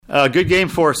Good game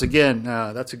for us again.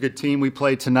 That's a good team we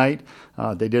played tonight.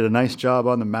 They did a nice job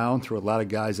on the mound, threw a lot of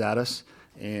guys at us,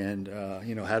 and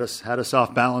had us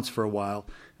off balance for a while.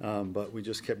 But we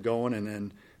just kept going, and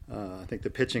then I think the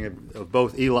pitching of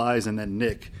both Eli's and then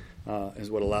Nick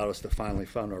is what allowed us to finally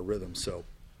find our rhythm. So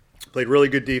played really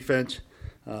good defense,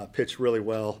 pitched really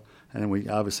well, and then we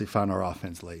obviously found our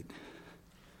offense late.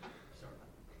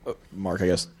 Mark, I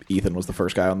guess Ethan was the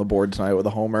first guy on the board tonight with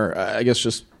a homer.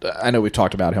 I know we've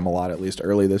talked about him a lot, at least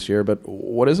early this year, but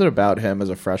what is it about him as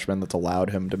a freshman that's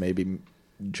allowed him to maybe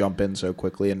jump in so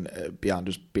quickly and beyond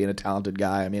just being a talented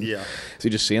guy? I mean, is he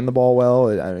just seeing the ball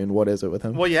well? I mean, what is it with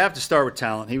him? Well, you have to start with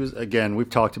talent. He was, again, we've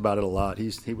talked about it a lot.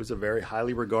 He was a very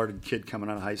highly regarded kid coming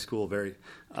out of high school,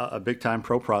 a big-time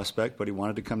pro prospect, but he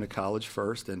wanted to come to college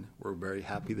first, and we're very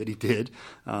happy that he did.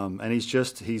 And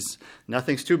he's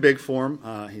nothing's too big for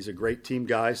him. He's a great team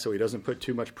guy, so he doesn't put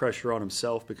too much pressure on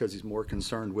himself because he's more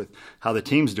concerned with how the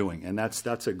team's doing. And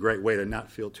that's a great way to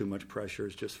not feel too much pressure,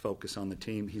 is just focus on the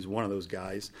team. He's one of those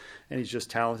guys, and he's just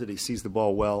talented. He sees the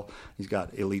ball well. He's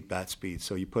got elite bat speed.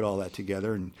 So you put all that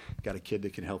together and got a kid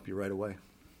that can help you right away.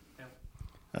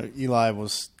 Eli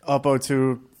was up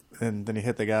 0-2. And then he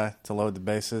hit the guy to load the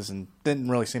bases and didn't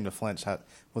really seem to flinch.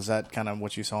 Was that kind of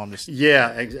what you saw him just? Yeah,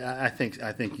 I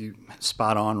think you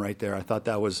spot on right there. I thought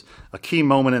that was a key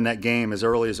moment in that game, as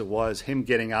early as it was. Him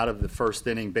getting out of the first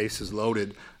inning, bases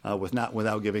loaded,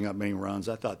 without giving up many runs.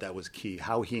 I thought that was key.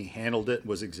 How he handled it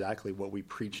was exactly what we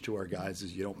preach to our guys: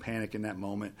 is you don't panic in that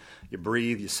moment. You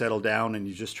breathe, you settle down, and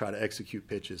you just try to execute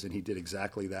pitches. And he did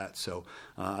exactly that. So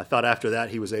I thought after that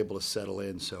he was able to settle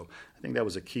in. So I think that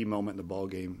was a key moment in the ball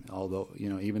game. Although,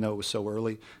 even though it was so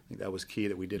early, I think that was key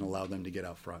that we didn't allow them to get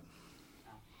out front.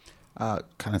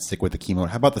 Kind of stick with the key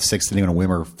moment. How about the sixth inning when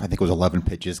Wimmer, I think it was 11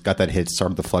 pitches, got that hit,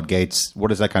 started the floodgates? What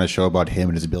does that kind of show about him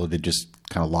and his ability to just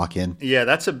kind of lock in? Yeah,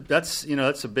 that's a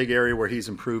big area where he's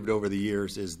improved over the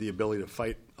years, is the ability to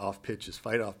fight off pitches,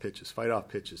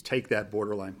 take that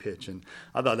borderline pitch. And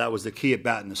I thought that was the key at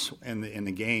bat in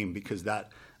the game, because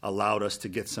that allowed us to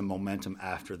get some momentum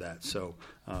after that. So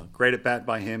great at bat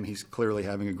by him. He's clearly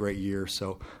having a great year.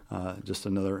 So just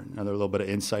another little bit of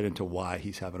insight into why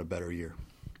he's having a better year.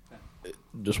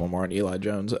 Just one more on Eli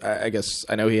Jones. I guess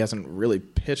I know he hasn't really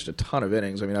pitched a ton of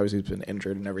innings. I mean, obviously he's been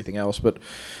injured and everything else, but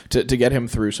to get him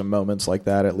through some moments like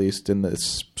that, at least in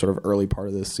this sort of early part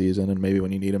of this season, and maybe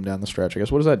when you need him down the stretch, I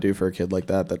guess, what does that do for a kid like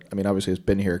that? That, I mean, obviously has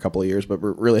been here a couple of years, but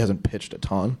really hasn't pitched a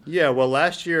ton. Yeah, well,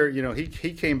 last year,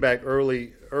 he came back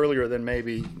earlier than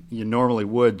maybe you normally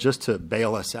would, just to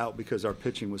bail us out because our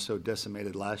pitching was so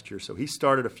decimated last year. So he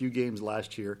started a few games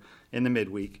last year in the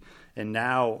midweek, and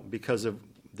now because of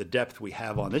the depth we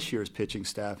have on this year's pitching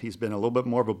staff, he's been a little bit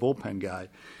more of a bullpen guy.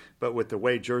 But with the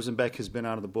way Jerzenbeck has been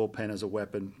out of the bullpen as a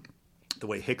weapon, the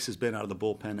way Hicks has been out of the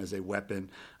bullpen as a weapon,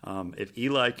 if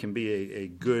Eli can be a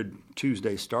good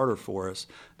Tuesday starter for us,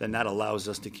 then that allows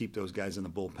us to keep those guys in the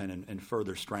bullpen and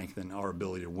further strengthen our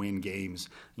ability to win games,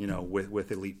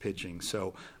 with elite pitching.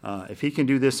 So if he can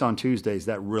do this on Tuesdays,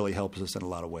 that really helps us in a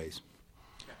lot of ways.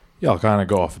 Yeah, I'll kind of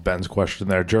go off of Ben's question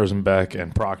there. Jerzenbeck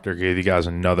and Proctor gave you guys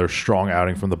another strong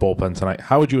outing from the bullpen tonight.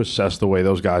 How would you assess the way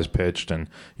those guys pitched and,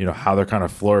 how they're kind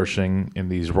of flourishing in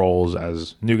these roles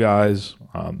as new guys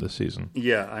this season?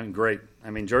 Yeah, I'm great.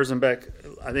 I mean, Jerzenbeck,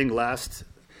 I think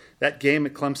that game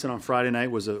at Clemson on Friday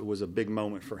night was a big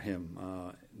moment for him.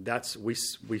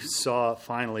 We saw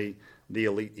finally the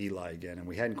elite Eli again, and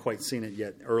we hadn't quite seen it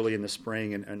yet early in the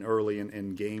spring and early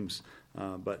in games.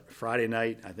 But Friday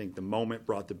night, I think the moment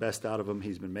brought the best out of him.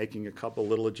 He's been making a couple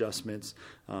little adjustments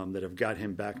that have got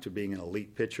him back to being an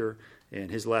elite pitcher. And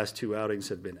his last two outings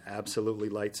have been absolutely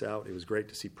lights out. It was great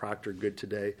to see Proctor good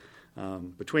today.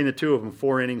 Between the two of them,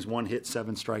 4 innings, 1 hit,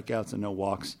 7 strikeouts, and no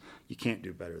walks. You can't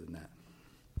do better than that.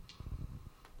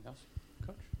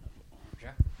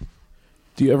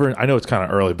 Do you ever, I know it's kind of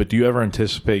early, but do you ever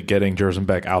anticipate getting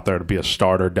Jerzenbeck out there to be a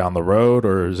starter down the road,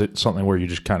 or is it something where you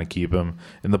just kind of keep him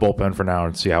in the bullpen for now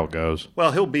and see how it goes?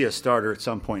 Well, he'll be a starter at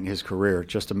some point in his career.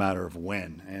 It's just a matter of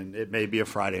when, and it may be a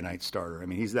Friday night starter. I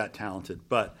mean, he's that talented.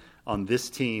 But on this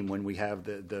team, when we have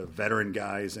the veteran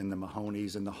guys and the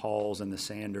Mahoneys and the Halls and the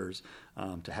Sanders,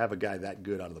 to have a guy that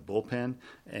good out of the bullpen,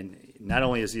 and not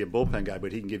only is he a bullpen guy,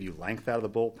 but he can give you length out of the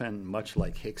bullpen, much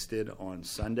like Hicks did on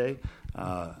Sunday.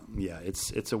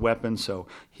 It's a weapon. So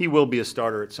he will be a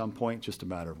starter at some point, just a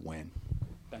matter of when.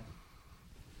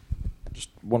 Just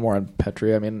one more on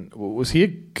Petrie. I mean, was he a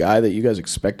guy that you guys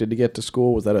expected to get to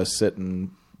school? Was that a sit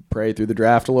and pray through the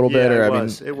draft a little bit? Or,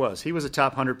 it was. He was a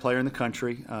top 100 player in the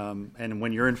country. And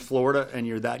when you're in Florida and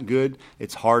you're that good,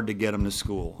 it's hard to get him to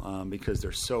school because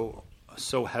there's so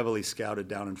so heavily scouted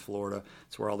down in Florida.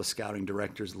 It's where all the scouting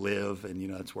directors live,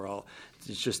 and that's where all.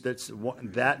 It's just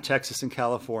that Texas and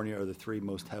California are the 3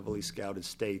 most heavily scouted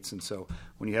states, and so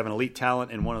when you have an elite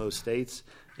talent in one of those states,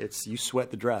 you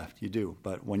sweat the draft, you do.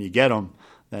 But when you get them,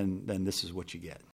 then this is what you get.